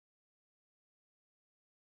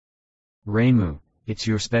Reimu, it's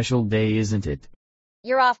your special day, isn't it?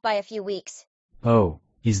 You're off by a few weeks. Oh,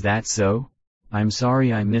 is that so? I'm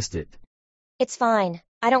sorry I missed it. It's fine.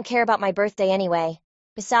 I don't care about my birthday anyway.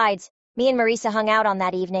 Besides, me and Marisa hung out on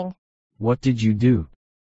that evening. What did you do?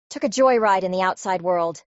 Took a joyride in the outside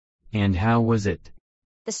world. And how was it?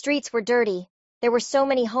 The streets were dirty. There were so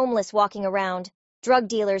many homeless walking around, drug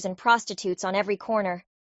dealers and prostitutes on every corner.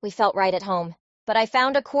 We felt right at home. But I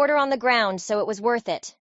found a quarter on the ground, so it was worth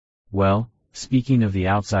it. Well, speaking of the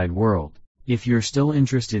outside world, if you're still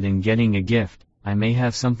interested in getting a gift, I may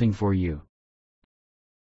have something for you.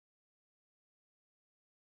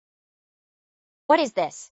 What is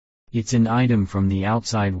this? It's an item from the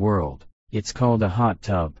outside world. It's called a hot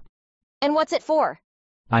tub. And what's it for?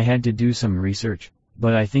 I had to do some research,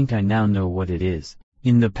 but I think I now know what it is.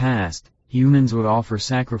 In the past, humans would offer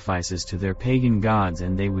sacrifices to their pagan gods,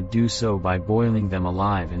 and they would do so by boiling them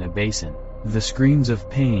alive in a basin. The screams of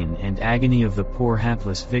pain and agony of the poor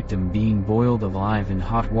hapless victim being boiled alive in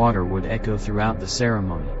hot water would echo throughout the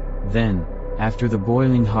ceremony. Then, after the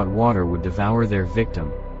boiling hot water would devour their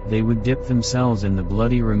victim, they would dip themselves in the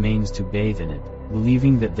bloody remains to bathe in it,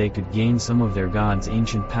 believing that they could gain some of their god's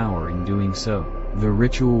ancient power in doing so. The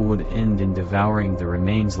ritual would end in devouring the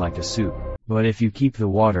remains like a soup, but if you keep the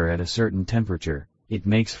water at a certain temperature, it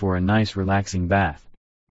makes for a nice relaxing bath.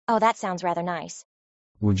 Oh, that sounds rather nice.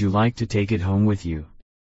 Would you like to take it home with you?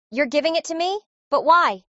 You're giving it to me? But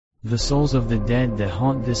why? The souls of the dead that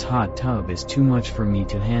haunt this hot tub is too much for me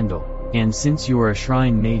to handle, and since you're a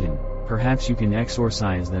shrine maiden, perhaps you can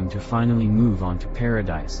exorcise them to finally move on to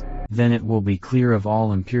paradise. Then it will be clear of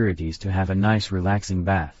all impurities to have a nice relaxing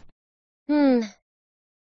bath.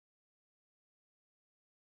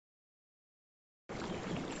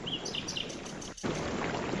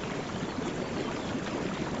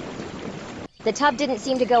 The tub didn't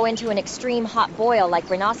seem to go into an extreme hot boil like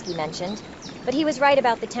Rinnosuke mentioned, but he was right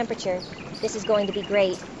about the temperature. This is going to be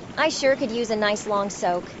great. I sure could use a nice long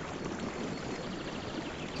soak.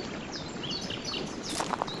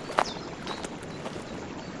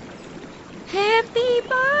 Happy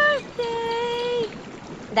birthday!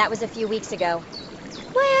 That was a few weeks ago.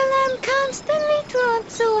 Well, I'm constantly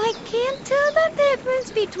drunk, so I can't tell the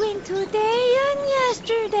difference between today and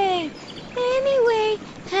yesterday. Anyway,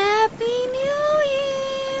 Happy New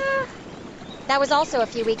Year! That was also a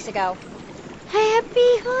few weeks ago.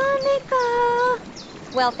 Happy Hanukkah!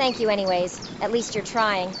 Well, thank you anyways. At least you're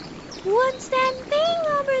trying. What's that thing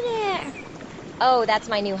over there? Oh, that's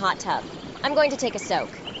my new hot tub. I'm going to take a soak.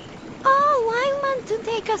 Oh, I want to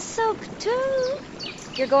take a soak too.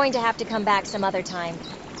 You're going to have to come back some other time.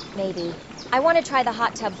 Maybe. I want to try the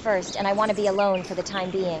hot tub first, and I want to be alone for the time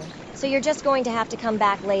being. So you're just going to have to come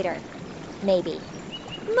back later. Maybe.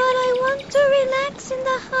 But I want to relax in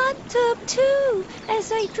the hot tub too,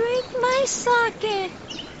 as I drink my sake.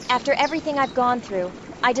 After everything I've gone through,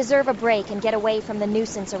 I deserve a break and get away from the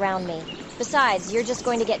nuisance around me. Besides, you're just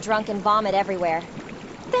going to get drunk and vomit everywhere.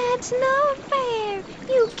 That's not fair.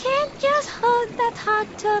 You can't just hug that hot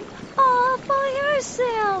tub all for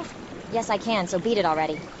yourself. Yes, I can, so beat it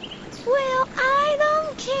already. Well, I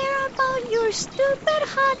don't care about your stupid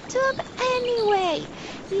hot tub anyway.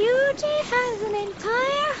 Yuji has an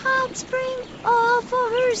entire hot spring all for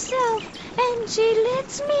herself, and she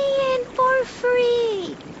lets me in for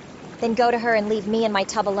free. Then go to her and leave me in my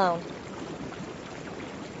tub alone.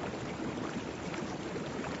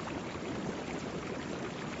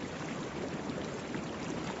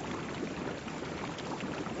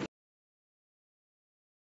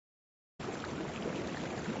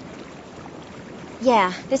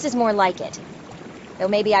 Yeah, this is more like it. Though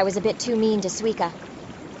maybe I was a bit too mean to Suika.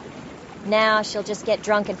 Now she'll just get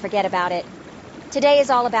drunk and forget about it. Today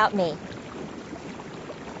is all about me.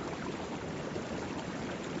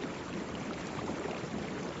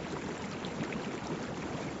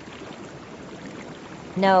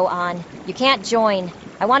 No, Aunn. You can't join.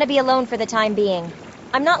 I want to be alone for the time being.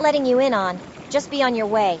 I'm not letting you in, Aunn. Just be on your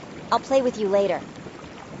way. I'll play with you later.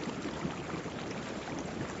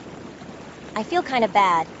 I feel kind of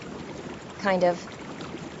bad. Kind of.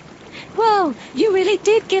 Whoa, you really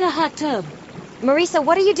did get a hot tub. Marisa,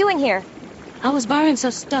 what are you doing here? I was borrowing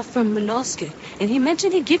some stuff from Rinnosuke, and he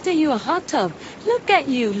mentioned he gifted you a hot tub. Look at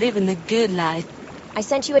you, living the good life. I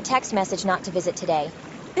sent you a text message not to visit today.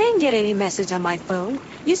 Didn't get any message on my phone.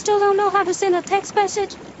 You still don't know how to send a text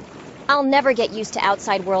message? I'll never get used to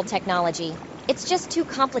outside world technology. It's just too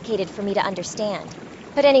complicated for me to understand.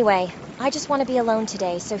 But anyway, I just want to be alone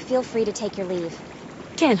today, so feel free to take your leave.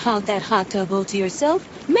 Can't hog that hot tub all to yourself.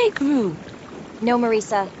 Make room. No,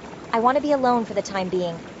 Marisa. I want to be alone for the time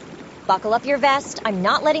being. Buckle up your vest. I'm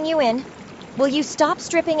not letting you in. Will you stop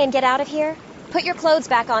stripping and get out of here? Put your clothes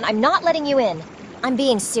back on. I'm not letting you in. I'm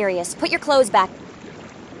being serious. Put your clothes back.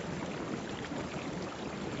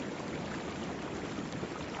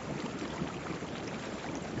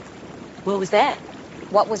 What was that?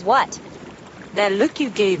 What was what? That look you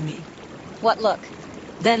gave me. What look?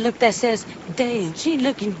 That look that says, "Damn, she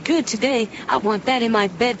looking good today. I want that in my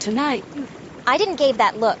bed tonight." I didn't give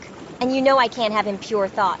that look. And you know I can't have impure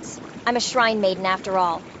thoughts. I'm a shrine maiden after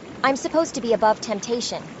all. I'm supposed to be above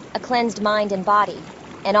temptation, a cleansed mind and body,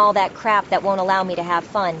 and all that crap that won't allow me to have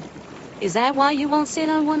fun. Is that why you won't sit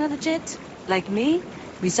on one of the jets? Like me?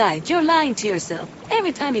 Besides, you're lying to yourself.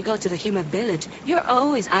 Every time you go to the human village, you're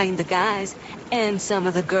always eyeing the guys, and some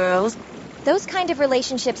of the girls. Those kind of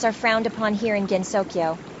relationships are frowned upon here in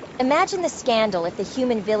Gensokyo. Imagine the scandal if the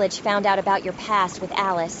human village found out about your past with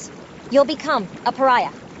Alice. You'll become a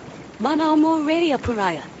pariah. But I'm already a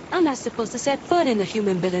pariah. I'm not supposed to set foot in the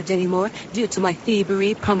human village anymore due to my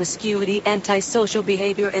thievery, promiscuity, antisocial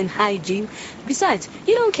behavior, and hygiene. Besides,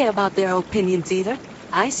 you don't care about their opinions either.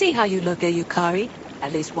 I see how you look at Yukari.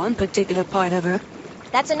 At least one particular part of her.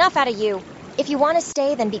 That's enough out of you. If you want to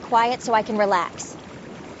stay, then be quiet so I can relax.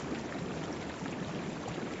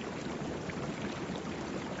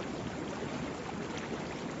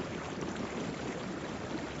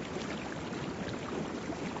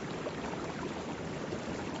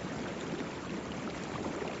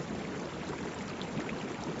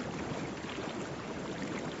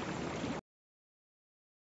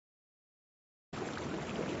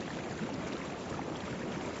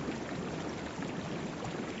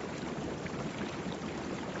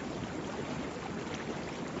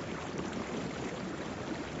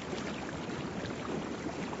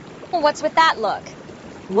 What's with that look?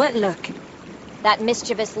 What look? That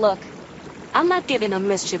mischievous look. I'm not giving a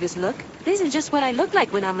mischievous look. This is just what I look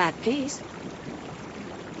like when I'm at peace.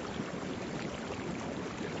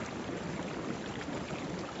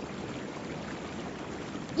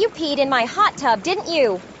 You peed in my hot tub, didn't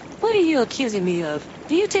you? What are you accusing me of?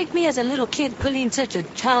 Do you take me as a little kid pulling such a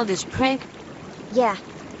childish prank? Yeah,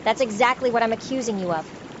 that's exactly what I'm accusing you of.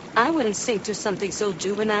 I wouldn't sink to something so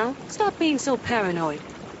juvenile. Stop being so paranoid.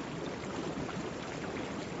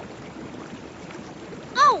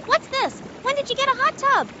 Oh, what's this? When did you get a hot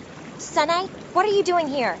tub? Sanae, what are you doing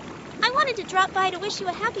here? I wanted to drop by to wish you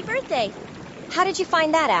a happy birthday. How did you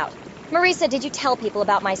find that out? Marisa, did you tell people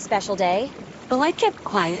about my special day? Oh, I kept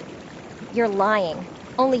quiet. You're lying.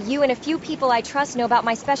 Only you and a few people I trust know about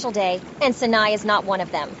my special day, and Sanae is not one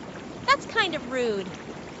of them. That's kind of rude.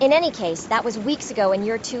 In any case, that was weeks ago and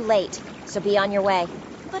you're too late, so be on your way.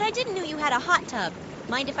 But I didn't know you had a hot tub.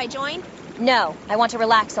 Mind if I join? No, I want to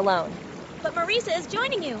relax alone. But Marisa is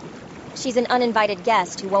joining you. She's an uninvited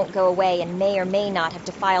guest who won't go away and may or may not have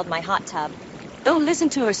defiled my hot tub. Don't listen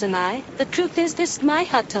to her, Sanae. The truth is, this is my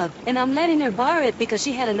hot tub, and I'm letting her borrow it because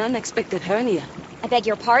she had an unexpected hernia. I beg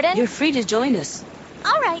your pardon? You're free to join us.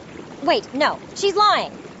 All right. Wait, no, she's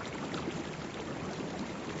lying.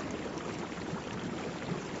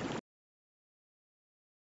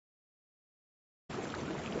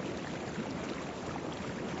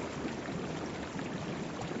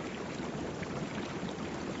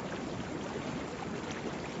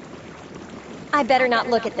 I better not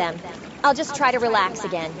look at them. I'll just try to relax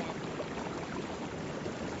again.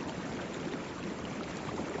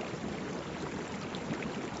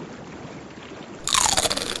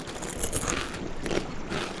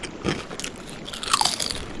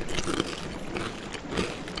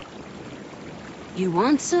 You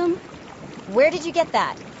want some? Where did you get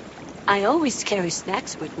that? I always carry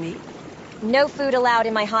snacks with me. No food allowed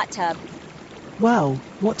in my hot tub. Well,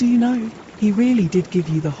 what do you know? He really did give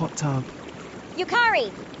you the hot tub.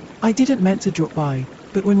 Yukari! I didn't meant to drop by,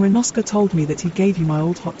 but when Rinnosuke told me that he gave you my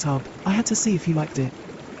old hot tub, I had to see if you liked it.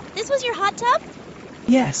 This was your hot tub?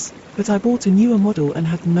 Yes, but I bought a newer model and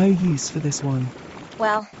had no use for this one.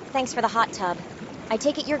 Well, thanks for the hot tub. I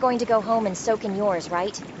take it you're going to go home and soak in yours,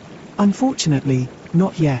 right? Unfortunately,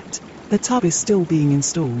 not yet. The tub is still being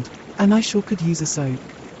installed, and I sure could use a soak.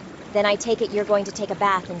 Then I take it you're going to take a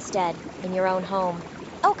bath instead, in your own home.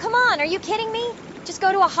 Oh, come on, are you kidding me? Just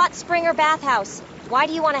go to a hot spring or bathhouse. Why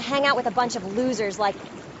do you want to hang out with a bunch of losers like...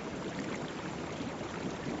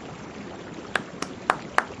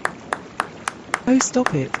 Oh,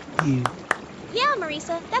 stop it, you. Yeah,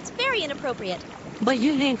 Marisa, that's very inappropriate. But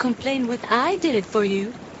you didn't complain when I did it for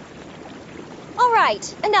you. All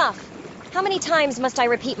right, enough. How many times must I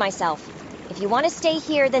repeat myself? If you want to stay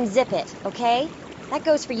here, then zip it, okay? That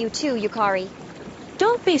goes for you too, Yukari.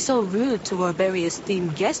 Don't be so rude to our very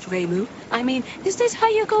esteemed guest, Reimu. I mean, is this how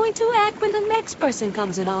you're going to act when the next person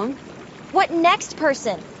comes along? What next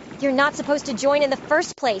person? You're not supposed to join in the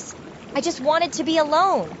first place. I just wanted to be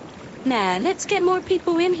alone. Nah, let's get more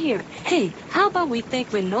people in here. Hey, how about we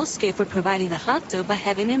thank Rinnosuke for providing the hot tub by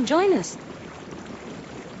having him join us?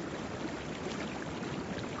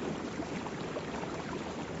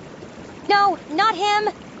 No, not him!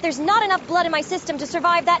 There's not enough blood in my system to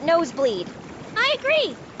survive that nosebleed. I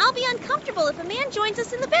agree. I'll be uncomfortable if a man joins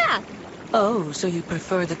us in the bath. Oh, so you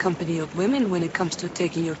prefer the company of women when it comes to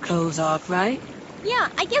taking your clothes off, right? Yeah,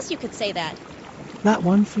 I guess you could say that. That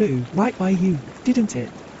one flew right by you, didn't it?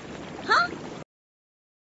 Huh?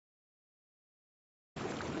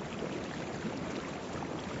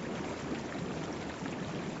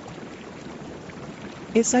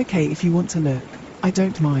 It's okay if you want to look. I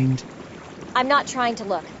don't mind. I'm not trying to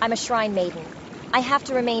look. I'm a shrine maiden. I have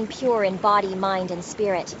to remain pure in body, mind, and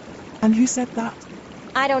spirit. And who said that?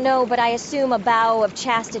 I don't know, but I assume a vow of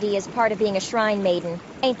chastity is part of being a shrine maiden.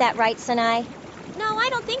 Ain't that right, Sanae? No, I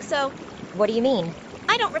don't think so. What do you mean?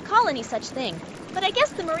 I don't recall any such thing. But I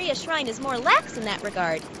guess the Maria Shrine is more lax in that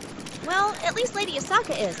regard. Well, at least Lady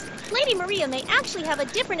Asaka is. Lady Maria may actually have a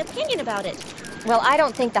different opinion about it. Well, I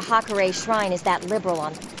don't think the Hakurei Shrine is that liberal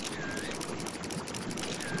on...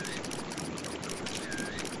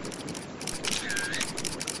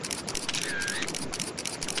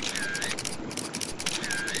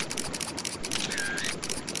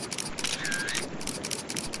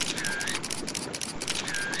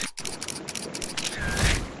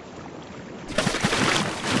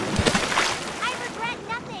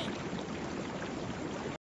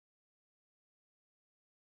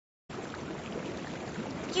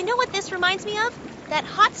 You know what this reminds me of? That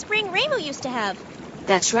hot spring Reimu used to have.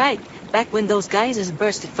 That's right. Back when those geysers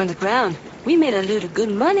bursted from the ground, we made a little good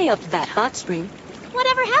money off that hot spring.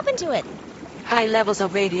 Whatever happened to it? High levels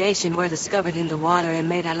of radiation were discovered in the water and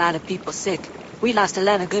made a lot of people sick. We lost a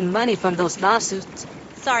lot of good money from those lawsuits.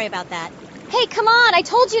 Sorry about that. Hey, come on! I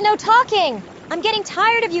told you no talking! I'm getting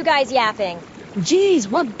tired of you guys yapping. Geez,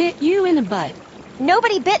 what bit you in the butt?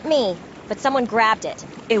 Nobody bit me, but someone grabbed it.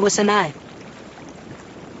 It was a knife.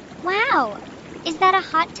 Wow! Is that a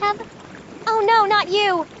hot tub? Oh no, not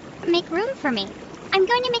you! Make room for me. I'm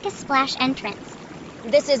going to make a splash entrance.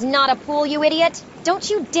 This is not a pool, you idiot! Don't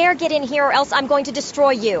you dare get in here or else I'm going to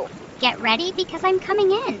destroy you! Get ready because I'm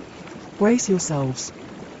coming in. Brace yourselves.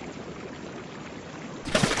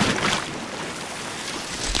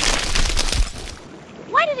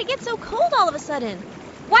 Why did it get so cold all of a sudden?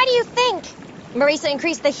 Why do you think? Marisa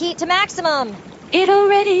increased the heat to maximum. It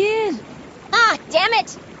already is. Ah, damn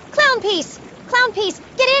it! Clownpiece! Clownpiece,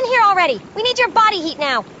 get in here already! We need your body heat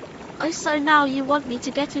now! Oh, so now you want me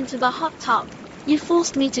to get into the hot tub? You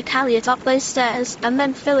forced me to carry it up those stairs and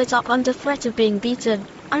then fill it up under threat of being beaten,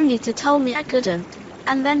 only to tell me I couldn't,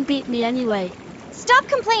 and then beat me anyway. Stop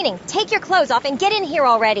complaining! Take your clothes off and get in here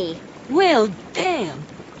already! Well, damn.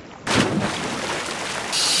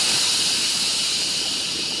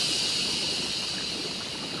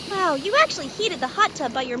 Wow, you actually heated the hot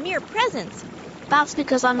tub by your mere presence. That's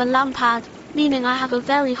because I'm a lampad, meaning I have a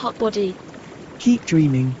very hot body. Keep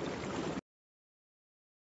dreaming.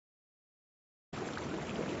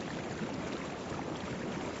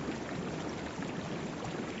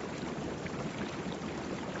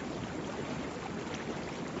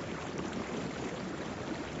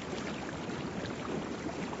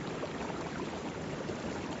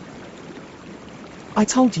 I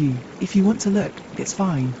told you, if you want to look, it's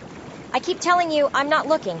fine. I keep telling you, I'm not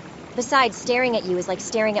looking. Besides, staring at you is like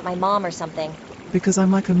staring at my mom or something. Because I'm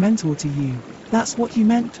like a mentor to you. That's what you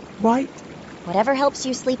meant, right? Whatever helps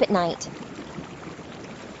you sleep at night.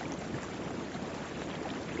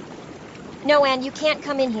 No, Ann, you can't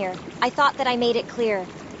come in here. I thought that I made it clear.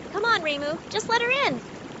 Come on, Reimu, just let her in.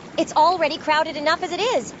 It's already crowded enough as it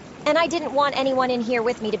is. And I didn't want anyone in here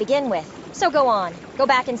with me to begin with. So go on. Go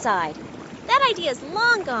back inside. That idea is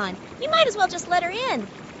long gone. You might as well just let her in.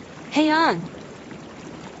 Hey, Aunn.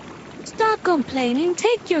 Stop complaining,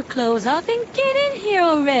 take your clothes off and get in here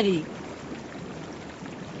already.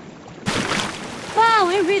 Wow,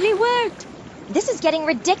 it really worked. This is getting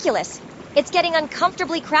ridiculous. It's getting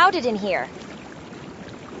uncomfortably crowded in here.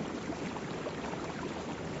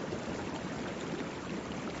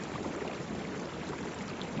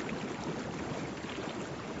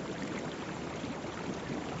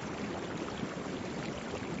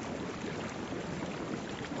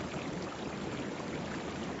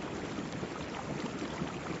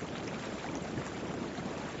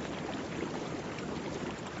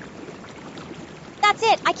 That's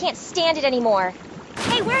it. I can't stand it anymore.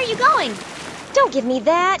 Hey, where are you going? Don't give me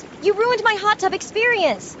that. You ruined my hot tub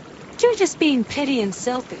experience. You're just being petty and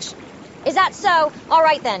selfish. Is that so? All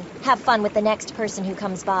right then. Have fun with the next person who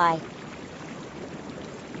comes by.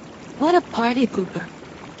 What a party pooper.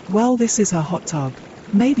 Well, this is her hot tub.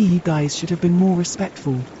 Maybe you guys should have been more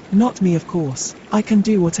respectful. Not me, of course. I can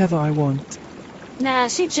do whatever I want. Nah,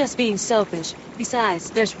 she's just being selfish.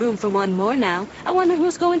 Besides, there's room for one more now. I wonder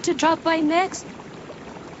who's going to drop by next.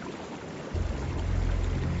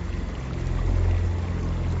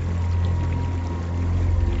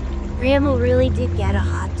 Reimu really did get a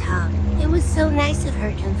hot tub. It was so nice of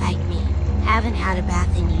her to invite me. Haven't had a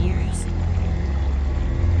bath in years.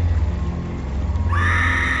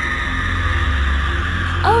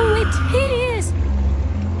 Oh, it's hideous!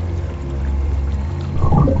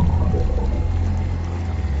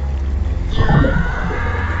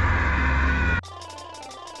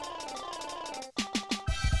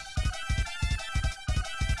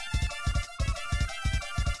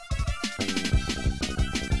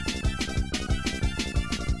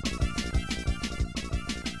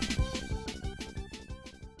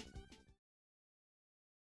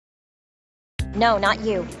 No, not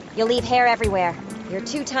you. You'll leave hair everywhere. You're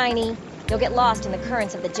too tiny. You'll get lost in the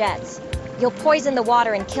currents of the jets. You'll poison the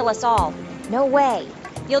water and kill us all. No way.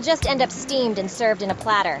 You'll just end up steamed and served in a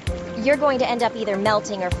platter. You're going to end up either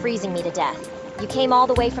melting or freezing me to death. You came all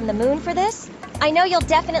the way from the moon for this? I know you'll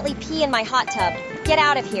definitely pee in my hot tub. Get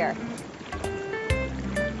out of here.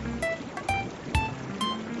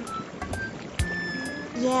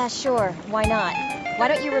 Yeah, sure. Why not? Why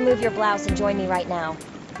don't you remove your blouse and join me right now?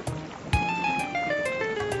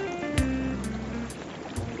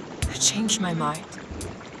 Changed my mind.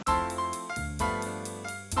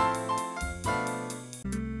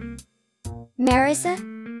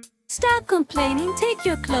 Marisa? Stop complaining, take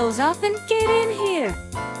your clothes off and get in here.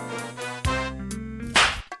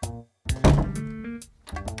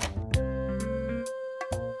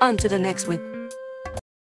 On to the next one.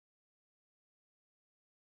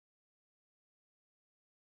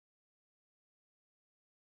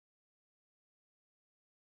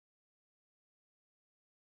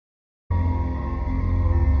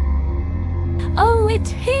 Oh, it's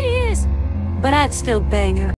hideous! But I'd still bang her.